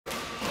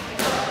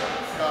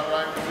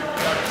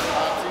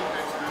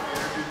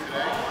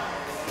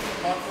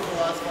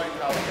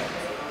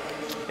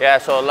Yeah,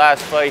 so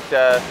last fight,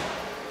 it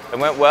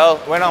went well.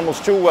 It went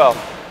almost too well.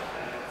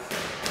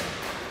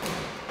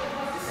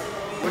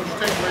 What did you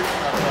take away from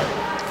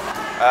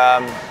that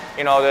fight?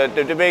 You know,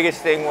 the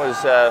biggest thing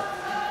was,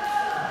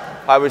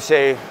 I would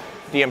say,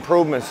 the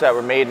improvements that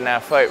were made in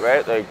that fight,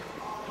 right? Like,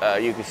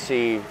 you could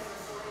see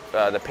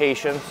the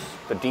patience,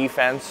 the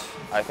defense.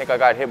 I think I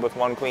got hit with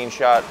 1 clean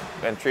shot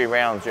in 3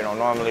 rounds. You know,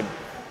 normally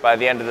by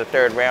the end of the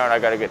 3rd round, I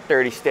got to get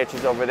 30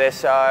 stitches over this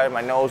side.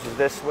 My nose is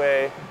this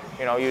way.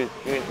 You know,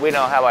 we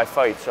know how I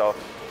fight. So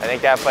I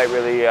think that fight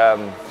really, it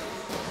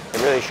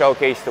really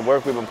showcased the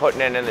work we've been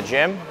putting in the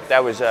gym.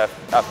 That was a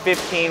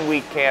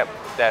 15-week camp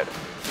that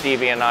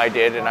Stevie and I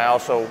did, and I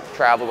also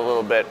traveled a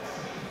little bit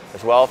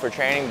as well for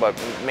training. But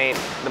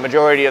the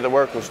majority of the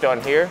work was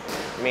done here.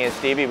 Me and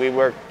Stevie, we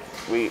worked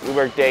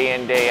day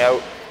in, day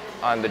out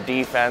on the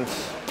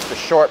defense, the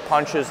short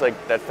punches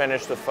that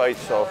finished the fight.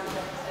 So,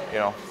 you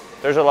know,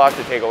 there's a lot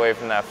to take away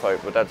from that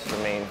fight, but that's the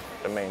main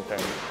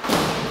thing.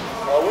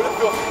 What did it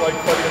feel like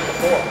fighting in the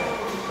Forum?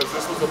 Because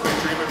this was a big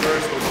dream of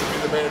yours, was to be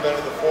the main event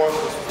of the Forum.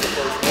 This was the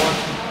first one.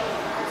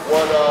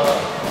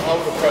 How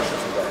were the pressures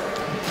of that?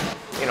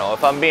 You know,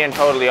 if I'm being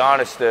totally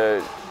honest,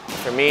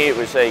 for me it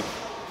was like,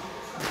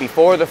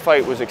 before the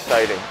fight was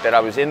exciting, that I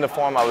was in the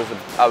Forum, I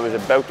was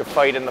about to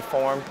fight in the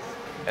Forum,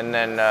 and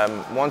then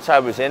once I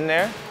was in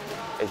there,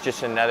 it's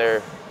just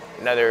another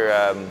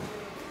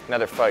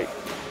fight.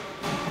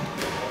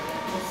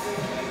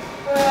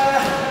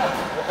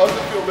 How does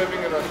it feel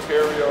living in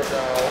Ontario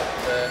now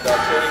and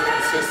training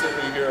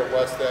consistently here at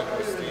West End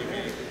with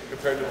Stevie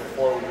compared to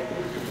before when we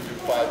would do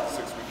 5 to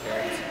 6 week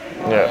camps?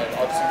 Yeah. And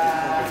obviously the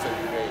improvements that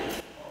you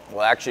made.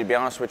 Well, actually, to be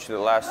honest with you,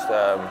 the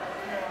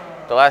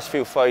last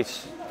few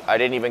fights, I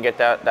didn't even get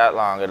that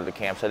long out of the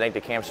camps. I think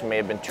the camps may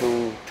have been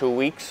two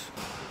weeks.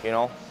 You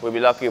know, we'd be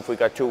lucky if we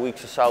got 2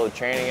 weeks of solid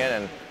training in,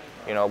 and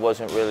you know, it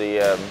wasn't really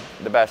the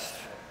best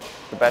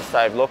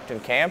I've looked in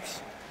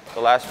camps the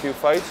last few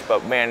fights,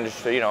 but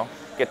managed to, you know,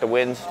 get the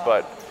wins.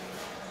 But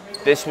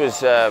this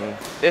was a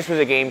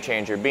game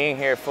changer. Being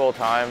here full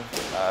time,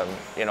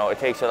 you know, it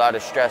takes a lot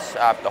of stress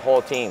off the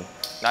whole team,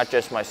 not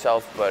just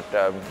myself, but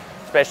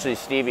especially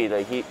Stevie.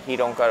 Like he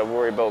don't got to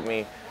worry about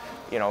me,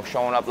 you know,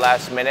 showing up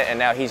last minute, and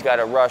now he's got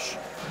to rush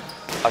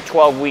a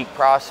 12-week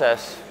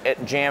process,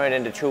 jam it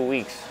into 2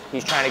 weeks.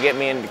 He's trying to get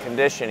me into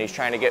condition. He's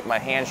trying to get my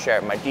hands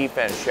sharp, my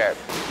defense sharp,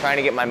 trying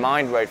to get my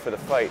mind right for the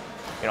fight.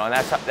 You know, and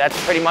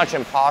that's pretty much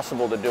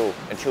impossible to do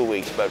in 2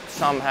 weeks, but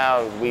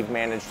somehow we've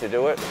managed to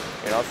do it.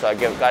 You know, so I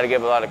got to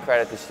give a lot of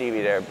credit to Stevie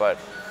there. But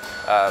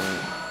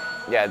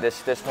yeah,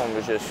 this one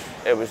was just,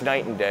 it was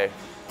night and day.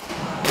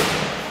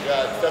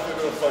 Yeah, it's definitely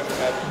been a pleasure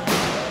having you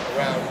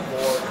around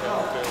more and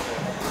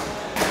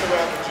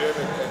around the gym,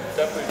 and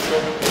definitely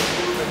showing the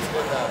improvements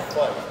in that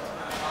fight.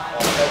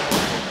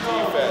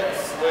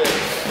 Defense,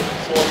 slips,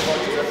 short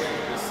punches, everything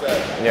you just said.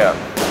 Yeah.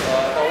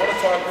 I want to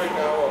talk right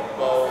now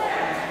about.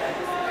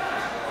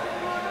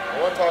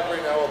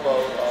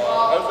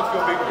 How does it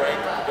feel being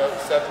ranked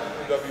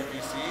 7th in the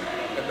WBC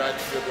and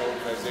 9th in the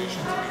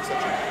organization to be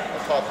such a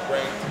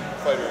top-ranked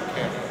fighter in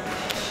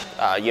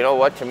Canada? You know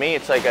what? To me,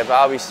 it's like I've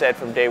always said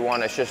from day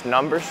one. It's just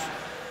numbers.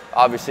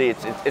 Obviously,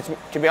 it's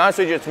to be honest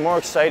with you, it's more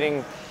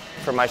exciting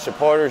for my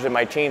supporters and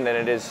my team than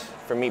it is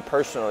for me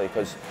personally.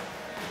 Because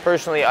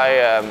personally,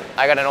 I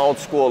got an old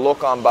school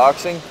look on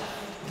boxing.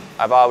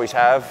 I've always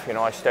have. You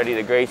know, I study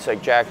the greats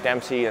like Jack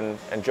Dempsey and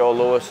Joe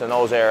Louis in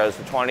those eras,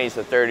 the 20s,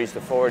 the 30s,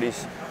 the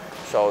 40s.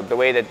 So the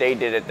way that they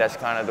did it, that's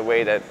kind of the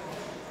way that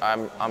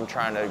I'm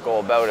trying to go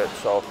about it.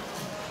 So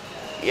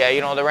yeah,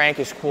 you know, the rank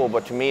is cool,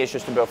 but to me, it's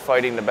just about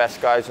fighting the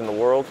best guys in the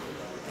world.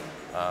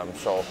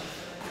 So,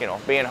 you know,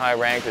 being high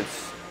ranked,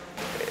 it's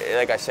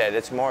like I said,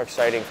 it's more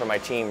exciting for my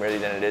team really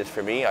than it is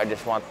for me. I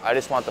just want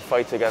the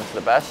fights against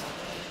the best.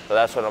 So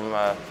that's what I'm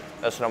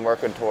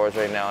working towards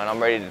right now, and I'm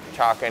ready to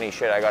talk any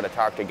shit I got to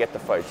talk to get the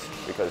fights,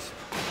 because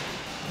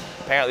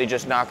apparently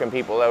just knocking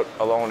people out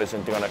alone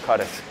isn't going to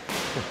cut it.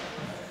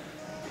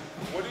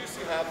 What do you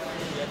see happening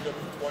at the end of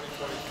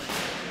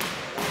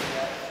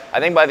 2023? I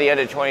think by the end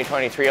of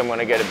 2023, I'm going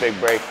to get a big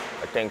break.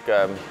 I think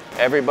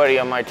everybody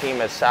on my team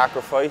has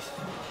sacrificed,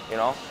 you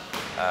know.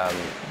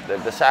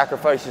 The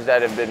sacrifices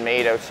that have been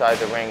made outside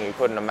the ring, you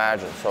couldn't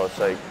imagine. So it's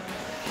like,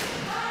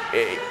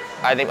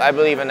 I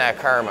believe in that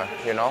karma,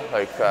 you know,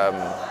 like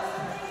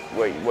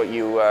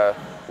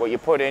what you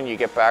put in, you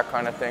get back,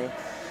 kind of thing.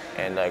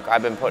 And like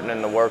I've been putting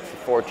in the work for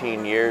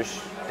 14 years.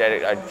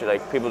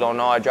 Like people don't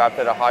know, I dropped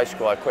out of high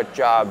school. I quit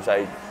jobs.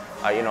 You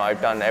know,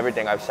 I've done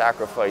everything. I've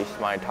sacrificed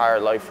my entire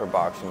life for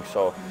boxing.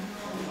 So,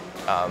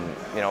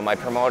 you know, my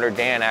promoter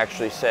Dan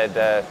actually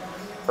said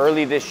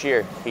early this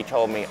year, he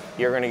told me,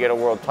 "You're going to get a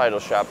world title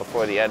shot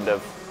before the end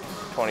of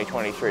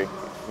 2023.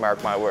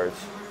 Mark my words."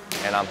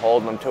 And I'm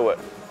holding him to it.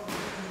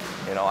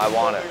 You know, I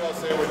want it. I'll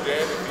say with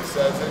Dan, if he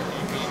says it,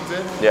 he means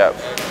it. Yeah.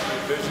 And he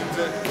envisions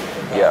it.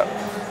 Yeah.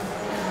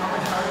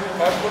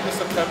 Talk about the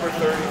September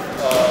 30th,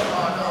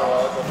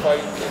 the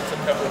fight in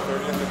September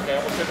 30th in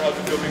Hamilton. How's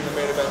it feel being the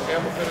main event in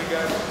Hamilton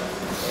again?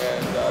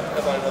 And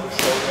headline another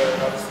show there.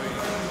 And obviously,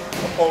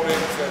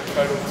 opponents and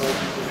titles will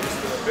be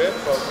released in a bit,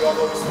 but we all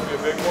know this is going to be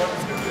a big one.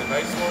 It's going to be a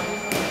nice one.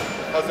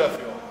 How's that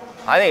feel?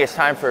 I think it's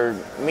time for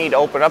me to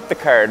open up the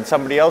card and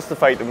somebody else to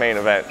fight the main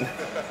event.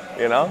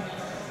 You know?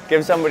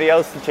 Give somebody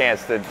else the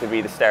chance to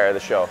be the star of the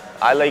show.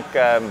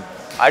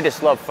 I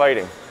just love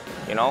fighting.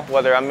 You know?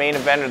 Whether I'm main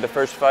event or the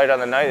first fight on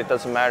the night, it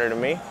doesn't matter to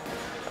me.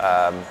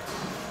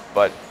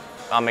 But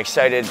I'm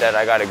excited that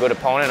I got a good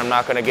opponent. I'm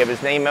not going to give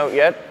his name out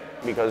yet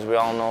because we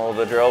all know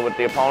the drill with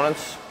the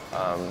opponents.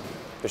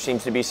 There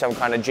seems to be some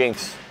kind of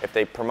jinx if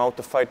they promote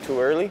the fight too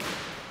early.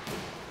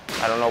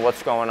 I don't know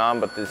what's going on,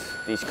 but these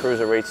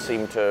cruiserweights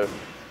seem to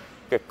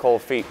get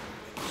cold feet.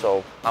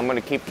 So I'm going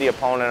to keep the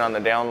opponent on the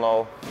down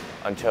low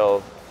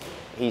until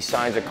he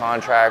signs a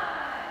contract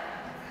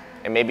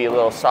and maybe a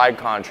little side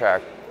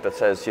contract that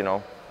says, you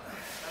know,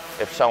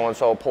 if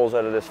so-and-so pulls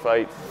out of this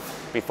fight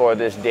before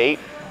this date,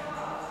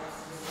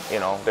 you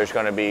know, there's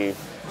going to be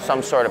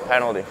some sort of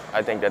penalty.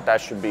 I think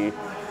that should be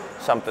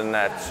something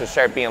that should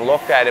start being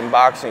looked at in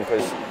boxing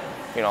because,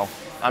 you know,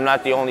 I'm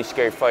not the only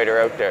scared fighter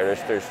out there.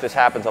 This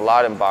happens a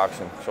lot in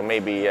boxing. So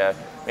maybe I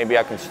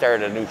can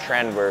start a new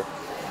trend where,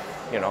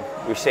 you know,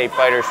 we save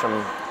fighters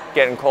from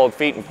getting cold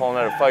feet and pulling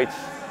out of fights.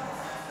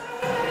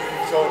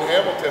 So in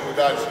Hamilton, we've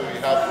actually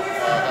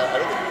I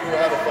don't think we've ever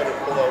had a fighter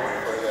pull out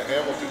for the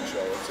Hamilton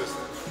show. It's just...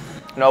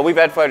 No, we've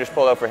had fighters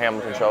pull out for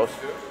Hamilton shows.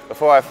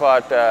 Before I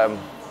fought,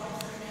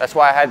 that's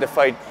why I had to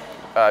fight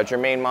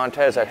Jermaine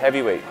Montez at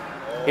heavyweight.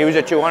 He was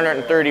a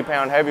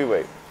 230-pound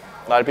heavyweight.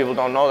 A lot of people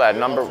don't know that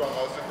number.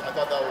 I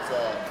thought that was...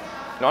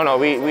 No,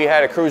 we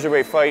had a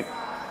cruiserweight fight.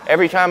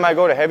 Every time I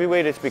go to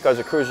heavyweight, it's because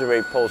a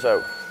cruiserweight pulls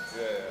out.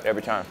 Yeah.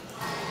 Every time.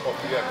 Oh,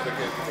 yeah, because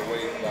they gave the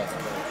weight last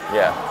minute.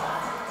 Yeah.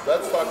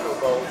 Let's talk about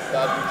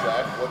Badou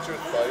Jack. What's your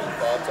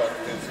thoughts on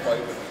his fight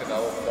with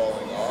Canelo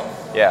falling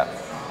off? Yeah.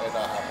 And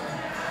not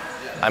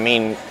happening? I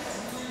mean,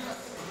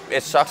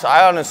 it sucks.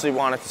 I honestly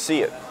wanted to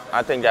see it.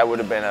 I think that would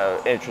have been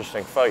an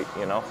interesting fight,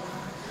 you know.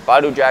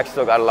 Badou Jack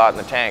still got a lot in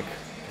the tank.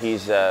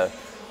 He's,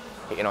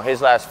 you know, his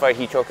last fight,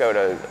 he took out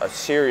a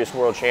serious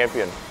world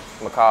champion,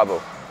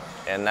 Macabo.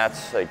 And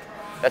that's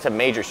a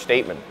major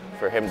statement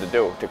for him to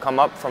do. To come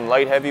up from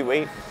light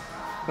heavyweight,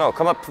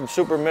 come up from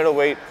super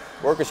middleweight,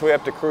 work his way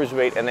up to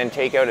cruiserweight, and then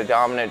take out a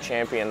dominant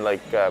champion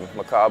like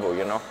Macabo,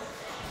 you know?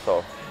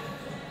 So,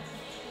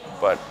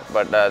 but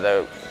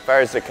as far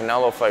as the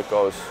Canelo fight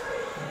goes,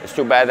 it's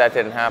too bad that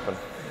didn't happen.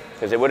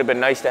 Because it would have been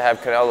nice to have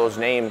Canelo's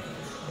name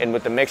in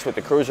with the mix with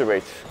the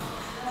cruiserweights.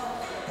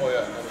 Oh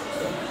yeah,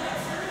 100%.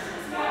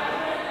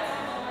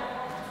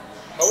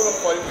 How would a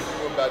fight with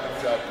you and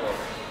Badou Jack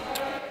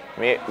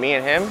go? Me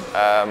and him,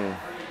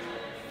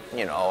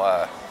 you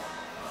know,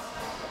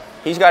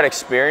 he's got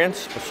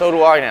experience, but so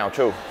do I now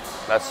too.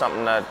 That's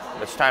something that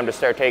it's time to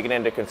start taking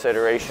into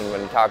consideration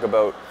when you talk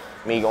about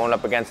me going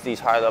up against these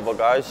high-level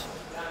guys.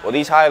 Well,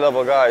 these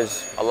high-level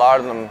guys, a lot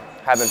of them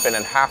haven't been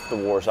in half the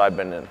wars I've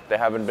been in. They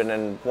haven't been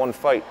in one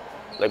fight.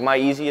 Like my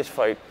easiest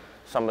fight,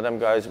 some of them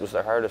guys was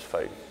their hardest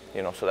fight.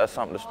 You know, so that's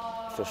something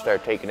to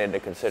start taking into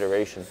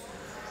consideration.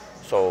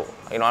 So,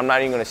 you know, I'm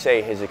not even going to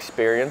say his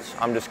experience.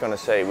 I'm just going to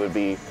say it would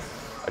be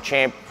a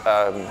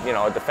you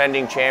know, a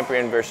defending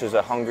champion versus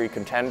a hungry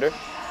contender.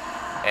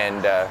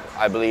 And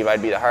I believe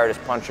I'd be the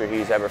hardest puncher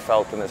he's ever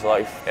felt in his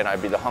life, and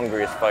I'd be the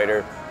hungriest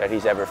fighter that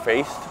he's ever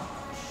faced.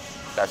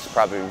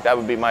 That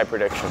would be my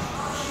prediction.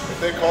 If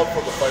they called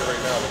for the fight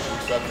right now, would you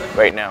accept it?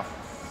 Right now.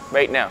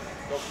 Right now.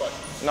 No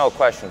questions. No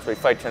questions. We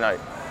fight tonight.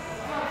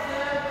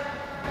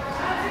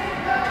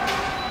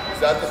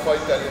 Is that the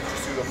fight that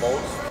interests you the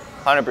most?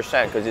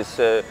 100%, because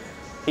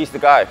he's the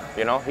guy,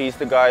 you know? He's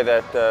the guy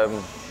that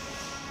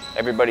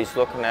everybody's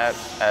looking at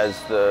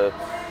as the,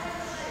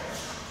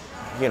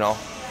 you know,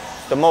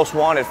 the most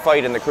wanted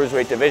fight in the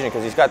cruiserweight division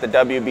because he's got the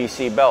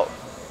WBC belt.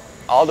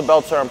 All the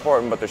belts are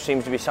important, but there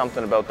seems to be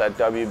something about that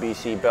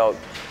WBC belt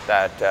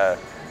that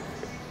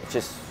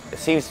it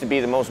seems to be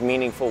the most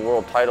meaningful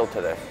world title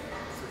today.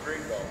 It's the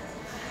green belt.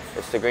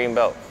 It's the green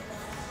belt.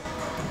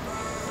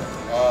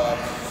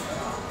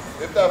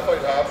 If that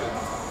fight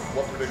happens,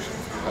 what predictions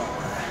do you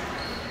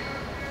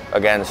have?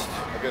 Against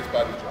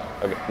Badou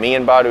Jack. Me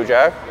and Badou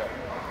Jack? Yeah.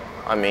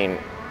 I mean,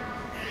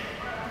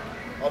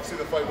 obviously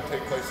the fight would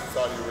take place in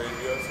Saudi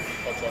Arabia, so you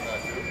can touch on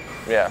that too.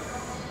 Yeah.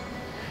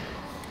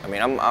 I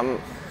mean,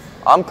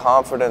 I'm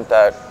confident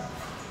that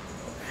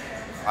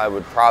I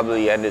would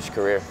probably end his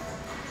career,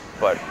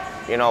 but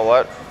you know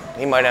what?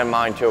 He might end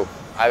mine too.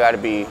 I got to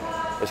be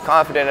as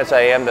confident as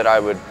I am that I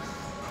would,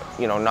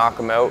 you know, knock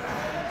him out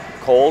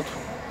cold.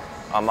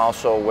 I'm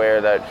also aware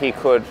that he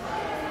could,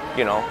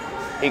 you know,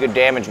 he could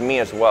damage me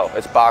as well.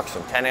 It's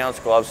boxing, 10-ounce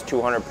gloves,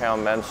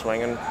 200-pound men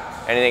swinging.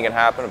 Anything can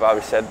happen. I've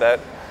always said that,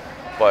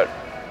 but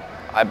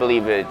I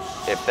believe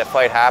if the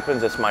fight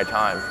happens, it's my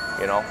time.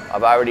 You know,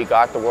 I've already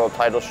got the world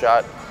title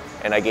shot,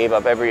 and I gave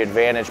up every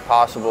advantage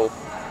possible.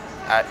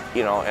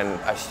 You know, and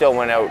I still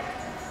went out,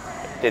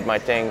 did my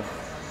thing,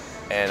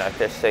 and I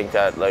just think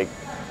that like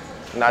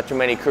not too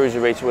many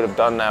cruiserweights would have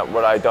done that.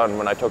 What I done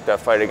when I took that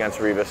fight against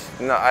Rivas.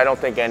 No, I don't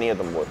think any of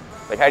them would.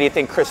 Like, how do you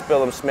think Chris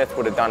Billam-Smith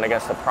would have done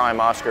against the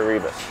prime Oscar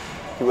Rivas?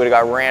 He would have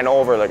got ran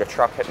over like a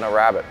truck hitting a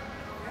rabbit.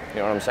 You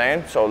know what I'm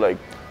saying? So like,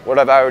 what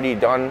I've already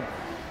done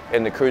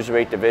in the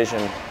cruiserweight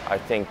division, I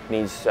think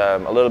needs a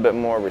little bit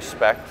more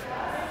respect,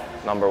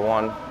 number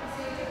one.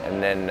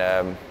 And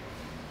then,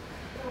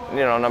 you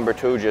know, number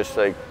two, just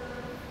like,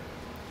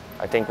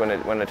 I think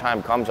when the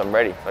time comes, I'm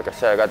ready. Like I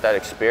said, I got that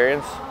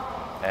experience,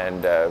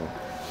 and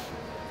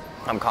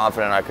I'm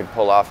confident I could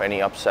pull off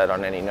any upset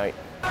on any night.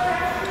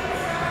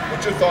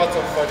 What's your thoughts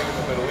on fighting in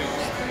the Middle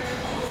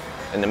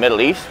East? In the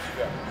Middle East?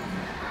 Yeah.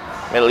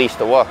 Middle East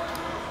to what?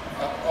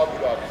 Abu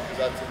Dhabi, because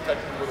that's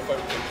technically where the fight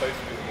will take place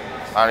in the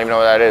Middle East. I don't even know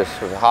what that is.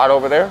 Is it hot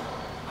over there?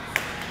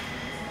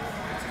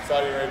 It's in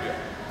Saudi Arabia.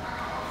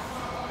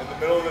 In the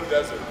middle of the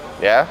desert.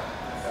 Yeah?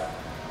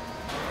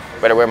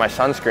 Better wear my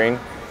sunscreen.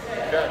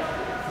 Okay.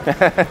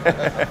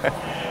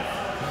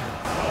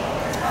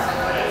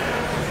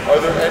 Are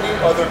there any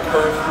other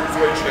current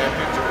cruiserweight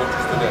champions you're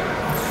interested in?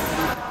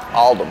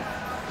 All of them.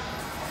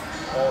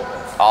 All of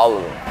them. All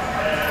of them.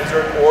 Is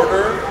there an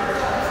order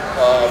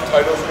of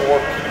titles or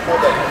people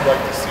that you'd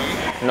like to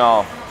see?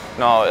 No,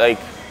 like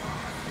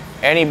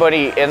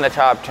anybody in the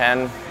top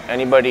 10,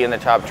 anybody in the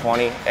top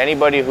 20,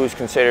 anybody who's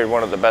considered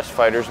one of the best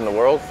fighters in the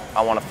world,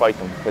 I want to fight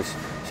them. Because,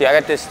 see, I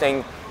got this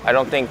thing, I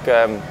don't think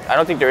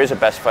there is a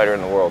best fighter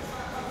in the world.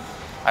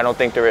 I don't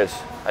think there is.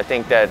 I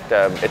think that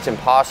it's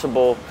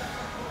impossible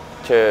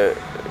to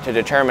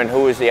determine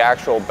who is the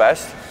actual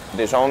best.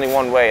 There's only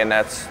one way, and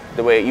that's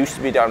the way it used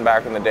to be done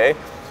back in the day,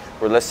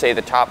 where let's say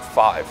the top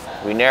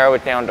 5. We narrow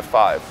it down to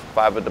 5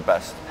 of the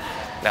best.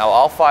 Now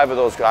all 5 of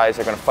those guys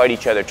are going to fight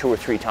each other 2 or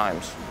 3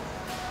 times.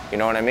 You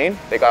know what I mean?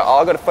 They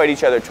all got to fight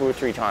each other 2 or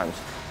 3 times.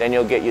 Then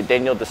you'll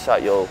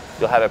decide, you'll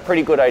have a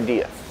pretty good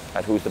idea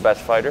at who's the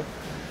best fighter.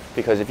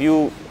 Because if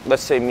you,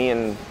 let's say me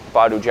and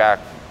Badou Jack,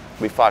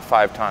 we fought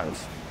 5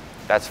 times.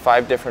 That's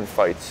 5 different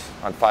fights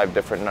on 5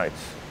 different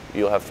nights.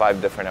 You'll have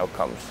 5 different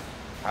outcomes.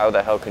 How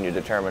the hell can you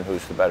determine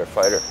who's the better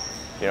fighter?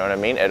 You know what I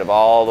mean? Out of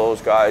all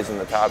those guys in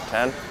the top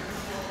 10,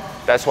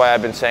 that's why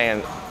I've been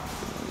saying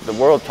the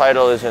world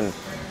title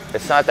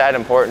it's not that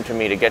important to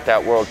me to get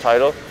that world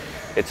title.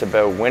 It's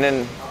about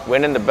winning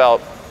the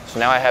belt. So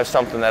now I have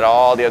something that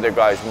all the other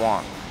guys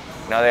want.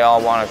 Now they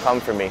all want to come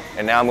for me.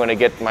 And now I'm going to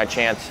get my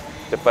chance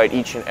to fight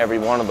each and every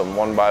one of them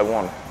one by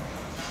one.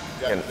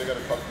 Yeah, they got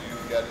to come to you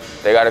to get it.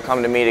 They got to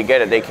come to me to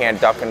get it. They can't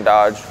duck and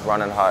dodge,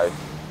 run and hide.